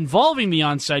 not involving the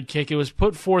onside kick. It was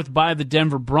put forth by the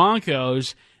Denver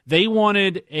Broncos. They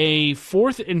wanted a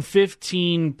 4th and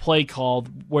 15 play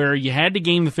called where you had to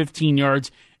gain the 15 yards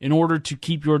in order to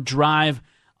keep your drive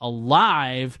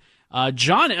alive.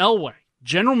 John Elway,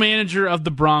 general manager of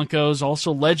the Broncos,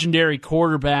 also legendary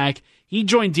quarterback, he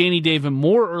joined Danny Dave and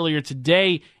Moore earlier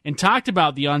today and talked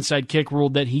about the onside kick rule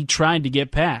that he tried to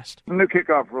get passed. The new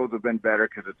kickoff rules have been better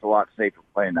because it's a lot safer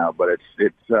play now, but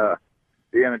it's the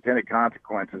unintended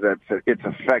consequences that it's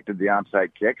affected the onside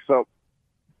kick. So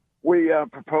we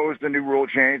proposed a new rule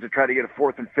change to try to get a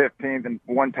 4th and 15 and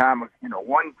one time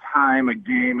a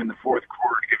game in the fourth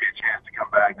quarter to give you a chance to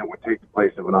come back that would take the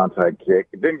place of an onside kick.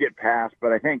 It didn't get passed,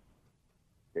 but I think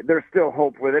there's still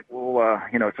hope with it. We'll,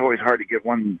 it's always hard to get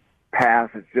one pass.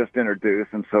 It's just introduced,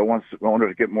 and so once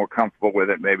owners get more comfortable with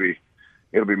it, maybe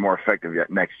it'll be more effective yet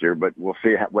next year. But we'll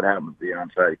see what happens with the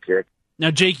onside kick.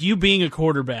 Now, Jake, you being a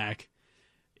quarterback,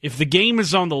 if the game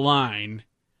is on the line,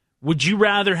 would you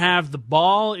rather have the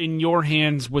ball in your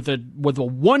hands with a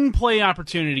one play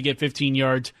opportunity to get 15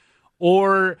 yards,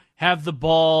 or have the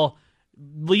ball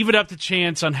leave it up to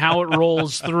chance on how it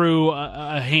rolls through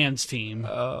a hands team.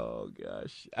 Oh,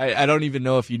 gosh. I don't even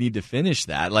know if you need to finish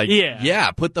that.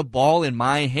 Put the ball in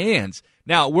my hands.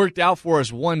 Now, it worked out for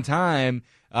us one time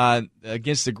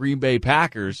against the Green Bay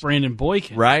Packers. Brandon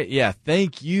Boykin. Right? Yeah.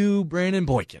 Thank you, Brandon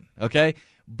Boykin. Okay?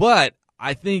 But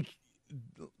I think,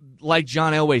 like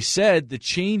John Elway said, the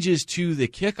changes to the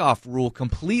kickoff rule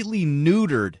completely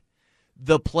neutered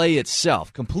the play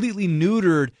itself, completely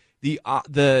neutered the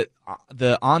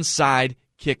onside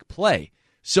kick play.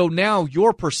 So now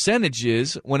your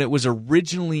percentages, when it was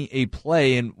originally a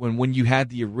play and when you had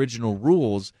the original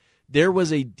rules, there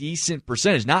was a decent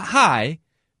percentage, not high,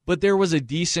 but there was a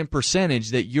decent percentage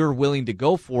that you're willing to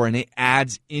go for, and it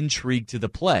adds intrigue to the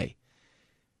play.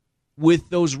 With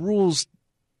those rules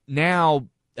now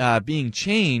being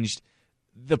changed,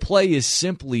 the play is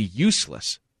simply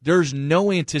useless. There's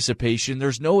no anticipation.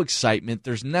 There's no excitement.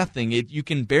 There's nothing. You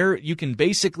can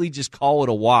basically just call it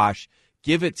a wash,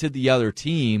 give it to the other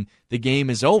team. The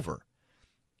game is over.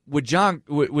 With John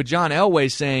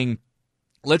Elway saying,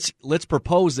 let's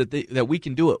propose that we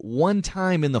can do it one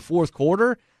time in the fourth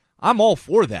quarter, I'm all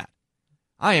for that.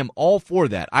 I am all for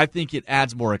that. I think it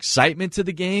adds more excitement to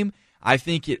the game. I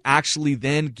think it actually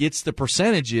then gets the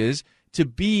percentages to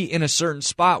be in a certain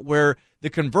spot where the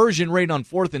conversion rate on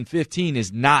 4th and 15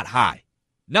 is not high.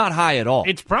 Not high at all.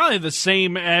 It's probably the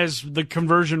same as the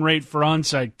conversion rate for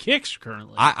onside kicks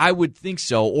currently. I would think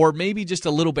so, or maybe just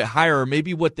a little bit higher, or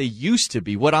maybe what they used to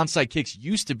be, what onside kicks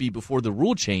used to be before the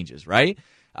rule changes, right?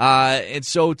 And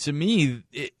so to me,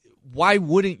 why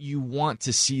wouldn't you want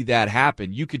to see that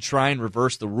happen? You could try and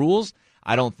reverse the rules.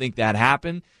 I don't think that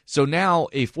happened. So now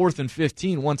a 4th and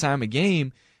 15 one time a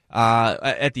game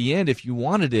at the end, if you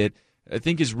wanted it, I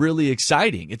think is really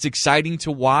exciting. It's exciting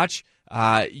to watch.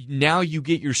 Now you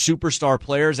get your superstar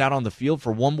players out on the field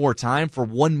for one more time, for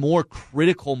one more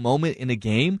critical moment in a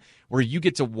game where you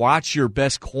get to watch your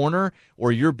best corner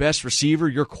or your best receiver,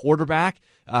 your quarterback,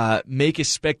 make a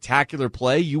spectacular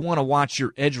play. You want to watch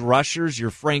your edge rushers,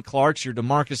 your Frank Clarks, your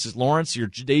DeMarcus Lawrence, your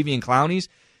Jadeveon Clowneys.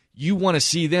 You want to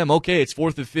see them, okay, it's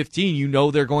 4th and 15. You know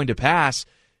they're going to pass.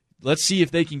 Let's see if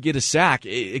they can get a sack.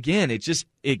 Again,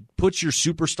 it puts your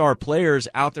superstar players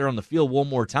out there on the field one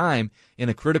more time in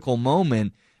a critical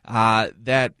moment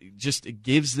that just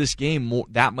gives this game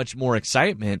that much more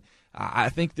excitement. I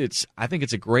think it's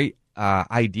a great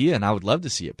idea, and I would love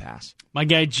to see it pass. My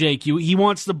guy Jake, he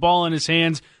wants the ball in his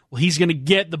hands. Well, he's going to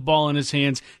get the ball in his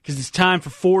hands because it's time for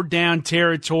 4-down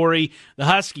territory. The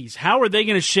Huskies, how are they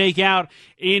going to shake out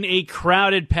in a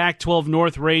crowded Pac-12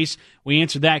 North race? We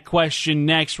answer that question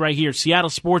next right here. Seattle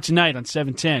Sports Tonight on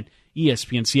 710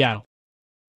 ESPN Seattle.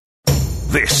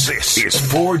 This is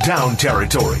 4-down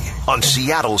territory on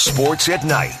Seattle Sports at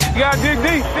Night. You got to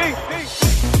dig deep.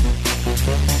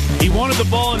 He wanted the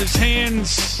ball in his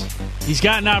hands. He's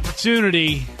got an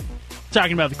opportunity.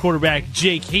 Talking about the quarterback,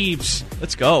 Jake Heaps.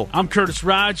 Let's go. I'm Curtis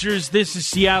Rogers. This is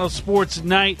Seattle Sports at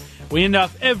Night. We end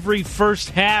off every first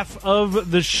half of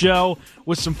the show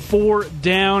with some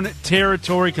 4-down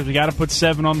territory because we got to put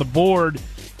 7 on the board.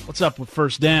 What's up with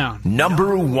first down?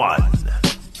 Number 1.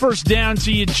 First down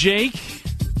to you, Jake.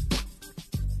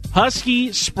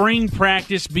 Husky spring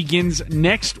practice begins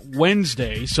next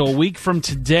Wednesday, so a week from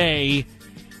today.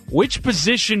 Which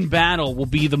position battle will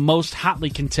be the most hotly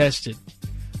contested?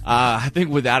 I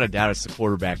think without a doubt it's the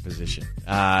quarterback position.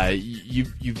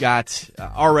 You've got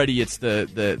already it's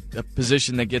the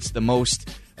position that gets the most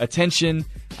attention.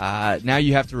 Now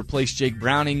you have to replace Jake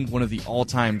Browning, one of the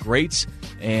all-time greats,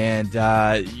 and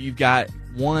you've got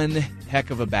one heck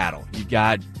of a battle. You've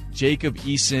got Jacob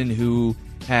Eason, who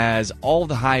has all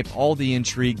the hype, all the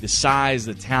intrigue, the size,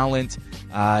 the talent,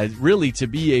 really to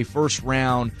be a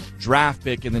first-round draft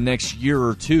pick in the next year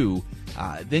or two.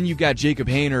 Then you've got Jacob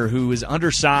Haener, who is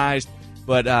undersized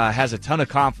but has a ton of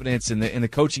confidence, and the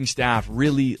coaching staff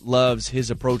really loves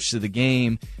his approach to the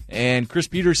game. And Chris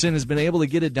Peterson has been able to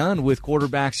get it done with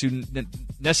quarterbacks who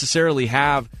necessarily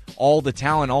have all the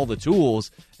talent, all the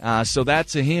tools. So that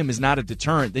to him is not a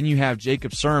deterrent. Then you have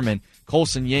Jacob Sermon,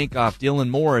 Colson Yankoff, Dylan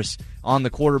Morris on the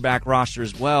quarterback roster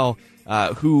as well,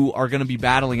 who are going to be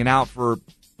battling it out for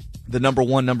the number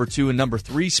 1, number 2, and number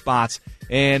 3 spots.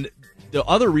 And the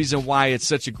other reason why it's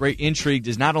such a great intrigue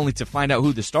is not only to find out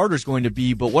who the starter is going to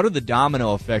be, but what are the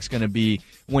domino effects going to be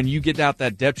when you get out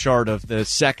that depth chart of the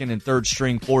 2nd and 3rd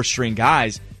string, 4th string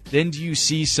guys. Then do you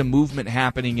see some movement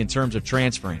happening in terms of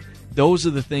transferring? Those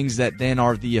are the things that then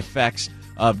are the effects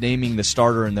of naming the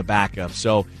starter and the backup.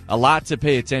 So a lot to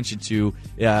pay attention to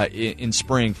in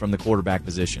spring from the quarterback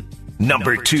position.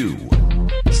 Number 2.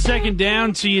 Second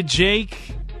down to you,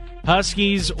 Jake.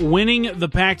 Huskies winning the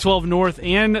Pac-12 North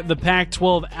and the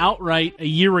Pac-12 outright a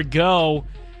year ago.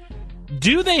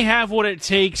 Do they have what it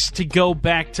takes to go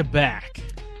back-to-back?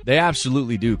 They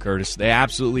absolutely do, Curtis. They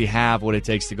absolutely have what it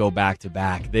takes to go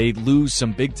back-to-back. They lose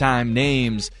some big-time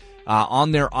names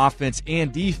on their offense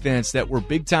and defense that were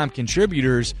big-time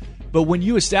contributors. But when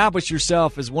you establish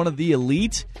yourself as one of the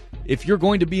elite, if you're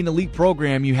going to be an elite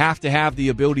program, you have to have the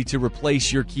ability to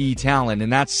replace your key talent.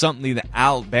 And that's something that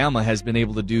Alabama has been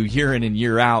able to do year in and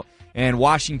year out. And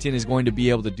Washington is going to be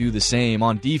able to do the same.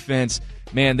 On defense,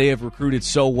 man, they have recruited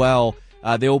so well.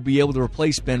 They will be able to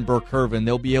replace Ben Burke-Kirven.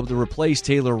 They'll be able to replace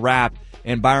Taylor Rapp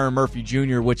and Byron Murphy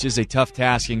Jr., which is a tough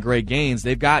task in Greg Gaines.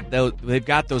 They've got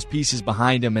those pieces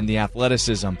behind them and the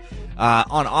athleticism.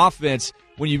 On offense,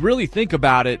 when you really think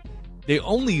about it, they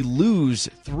only lose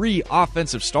 3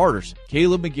 offensive starters: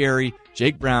 Caleb McGarry,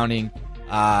 Jake Browning,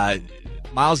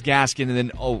 Myles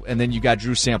Gaskin, and then you got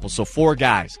Drew Sample. So 4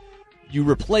 guys. You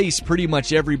replace pretty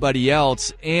much everybody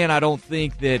else, and I don't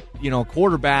think that,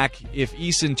 quarterback, if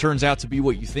Eason turns out to be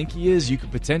what you think he is, you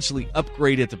could potentially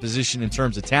upgrade at the position in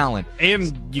terms of talent.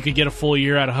 And you could get a full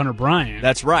year out of Hunter Bryant.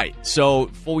 That's right. So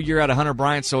full year out of Hunter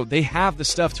Bryant. So they have the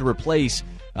stuff to replace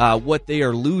what they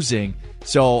are losing.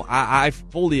 So I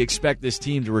fully expect this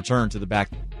team to return to the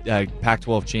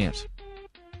Pac-12 champs.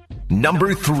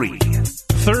 Number 3.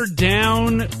 Third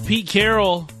down, Pete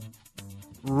Carroll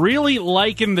really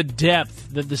liking the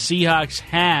depth that the Seahawks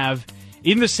have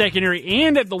in the secondary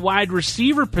and at the wide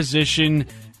receiver position.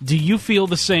 Do you feel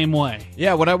the same way?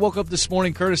 Yeah, when I woke up this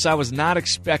morning, Curtis, I was not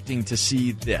expecting to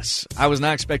see this. I was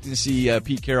not expecting to see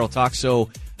Pete Carroll talk so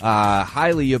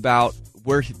highly about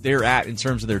where they're at in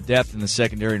terms of their depth in the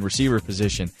secondary and receiver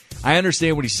position. I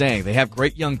understand what he's saying. They have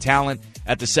great young talent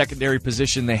at the secondary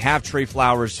position. They have Trey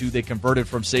Flowers, who they converted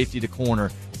from safety to corner.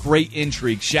 Great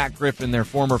intrigue. Shaq Griffin, their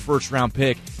former first-round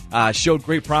pick, showed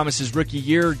great promise his rookie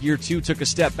year. Year 2 took a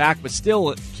step back, but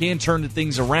still can turn the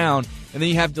things around. And then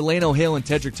you have Delano Hill and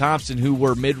Tedrick Thompson, who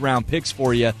were mid-round picks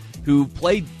for you, who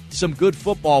played some good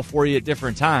football for you at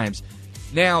different times.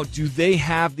 Now, do they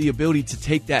have the ability to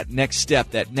take that next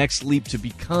step, that next leap to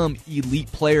become elite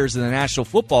players in the National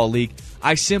Football League?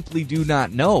 I simply do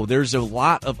not know. There's a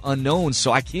lot of unknowns,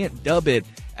 so I can't dub it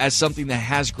as something that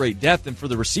has great depth. And for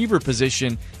the receiver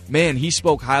position, man, he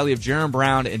spoke highly of Jaron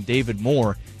Brown and David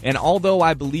Moore. And although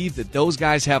I believe that those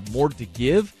guys have more to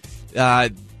give,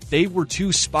 they were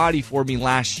too spotty for me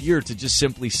last year to just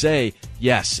simply say,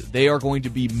 yes, they are going to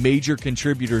be major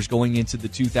contributors going into the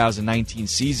 2019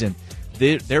 season.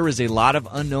 There is a lot of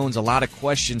unknowns, a lot of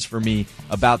questions for me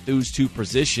about those 2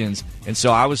 positions. And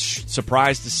so I was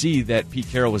surprised to see that Pete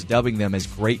Carroll was dubbing them as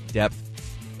great depth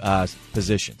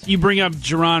positions. You bring up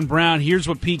Jaron Brown. Here's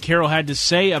what Pete Carroll had to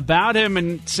say about him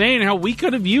and saying how we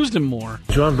could have used him more.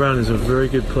 Jaron Brown is a very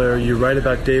good player. You're right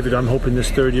about David. I'm hoping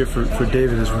this third year for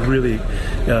David is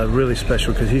really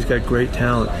special because he's got great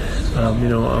talent.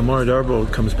 Amari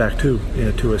Darboh comes back to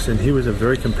us, and he was a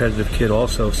very competitive kid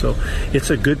also. So it's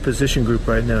a good position group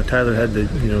right now. Tyler had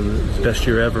the best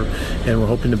year ever, and we're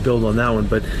hoping to build on that one.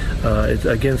 But it's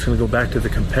going to go back to the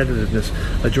competitiveness.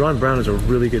 Jaron Brown is a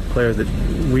really good player that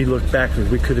we look back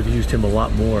and we could have used him a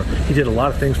lot more. He did a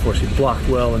lot of things for us. He blocked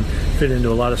well and fit into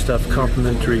a lot of stuff.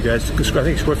 Complimentary guys. I think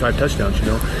he scored 5 touchdowns, and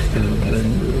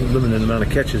a limited amount of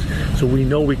catches. So we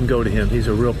know we can go to him. He's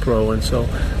a real pro, and so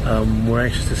we're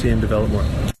anxious to see him develop more.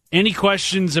 Any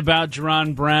questions about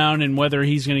Jaron Brown and whether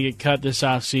he's going to get cut this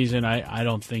offseason? I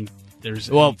don't think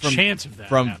there's any chance of that.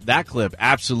 From that clip,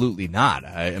 absolutely not.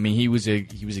 I mean, he was a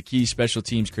key special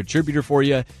teams contributor for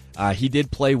you. He did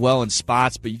play well in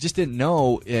spots, but you just didn't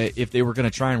know if they were going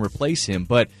to try and replace him.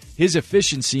 But his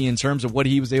efficiency in terms of what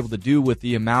he was able to do with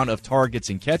the amount of targets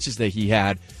and catches that he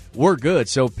had were good.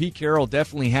 So Pete Carroll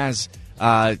definitely has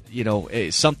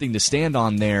something to stand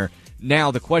on there.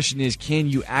 Now the question is, can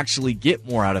you actually get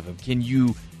more out of him? Can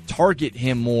you target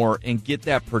him more and get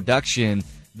that production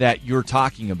that you're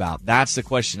talking about? That's the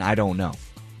question. I don't know.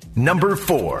 Number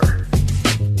 4.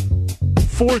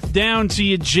 Fourth down to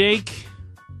you, Jake.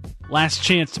 Last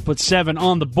chance to put 7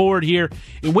 on the board here.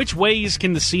 In which ways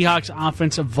can the Seahawks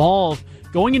offense evolve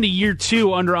going into year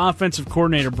 2 under offensive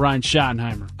coordinator Brian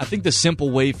Schottenheimer? I think the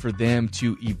simple way for them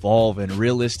to evolve and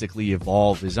realistically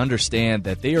evolve is understand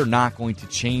that they are not going to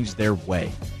change their way.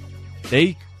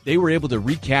 They were able to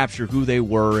recapture who they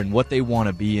were and what they want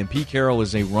to be, and Pete Carroll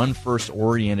is a run-first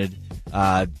oriented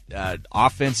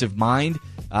offensive mind.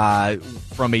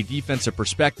 From a defensive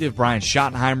perspective, Brian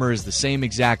Schottenheimer is the same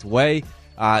exact way.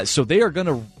 So they are going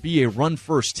to be a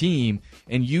run-first team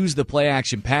and use the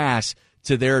play-action pass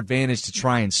to their advantage to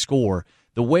try and score.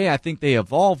 The way I think they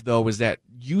evolved, though, is that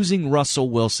using Russell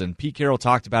Wilson, Pete Carroll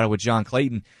talked about it with John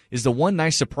Clayton, is the one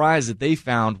nice surprise that they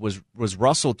found was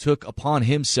Russell took upon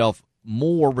himself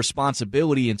more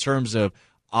responsibility in terms of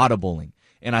audibling.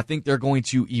 And I think they're going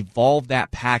to evolve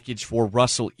that package for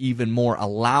Russell even more,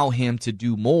 allow him to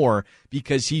do more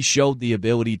because he showed the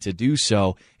ability to do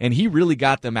so. And he really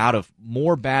got them out of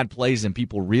more bad plays than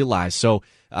people realize. So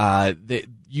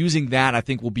using that, I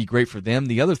think, will be great for them.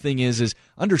 The other thing is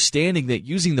understanding that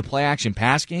using the play-action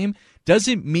pass game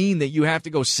doesn't mean that you have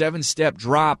to go 7-step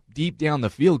drop deep down the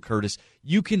field, Curtis.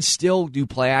 You can still do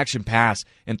play-action pass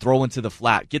and throw into the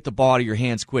flat, get the ball out of your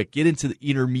hands quick, get into the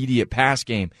intermediate pass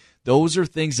game. Those are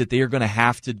things that they are going to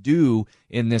have to do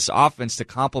in this offense to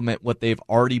complement what they've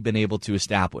already been able to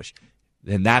establish.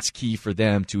 And that's key for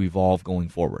them to evolve going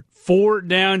forward. 4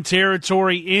 down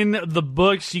territory in the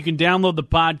books. You can download the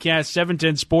podcast,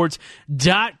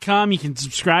 710sports.com. You can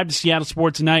subscribe to Seattle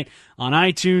Sports Tonight on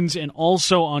iTunes and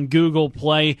also on Google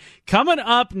Play. Coming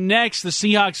up next, the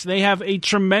Seahawks, they have a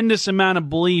tremendous amount of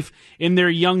belief in their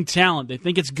young talent. They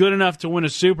think it's good enough to win a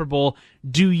Super Bowl.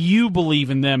 Do you believe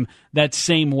in them that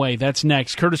same way? That's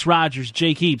next. Curtis Rogers,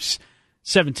 Jake Heaps,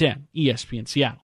 710 ESPN Seattle.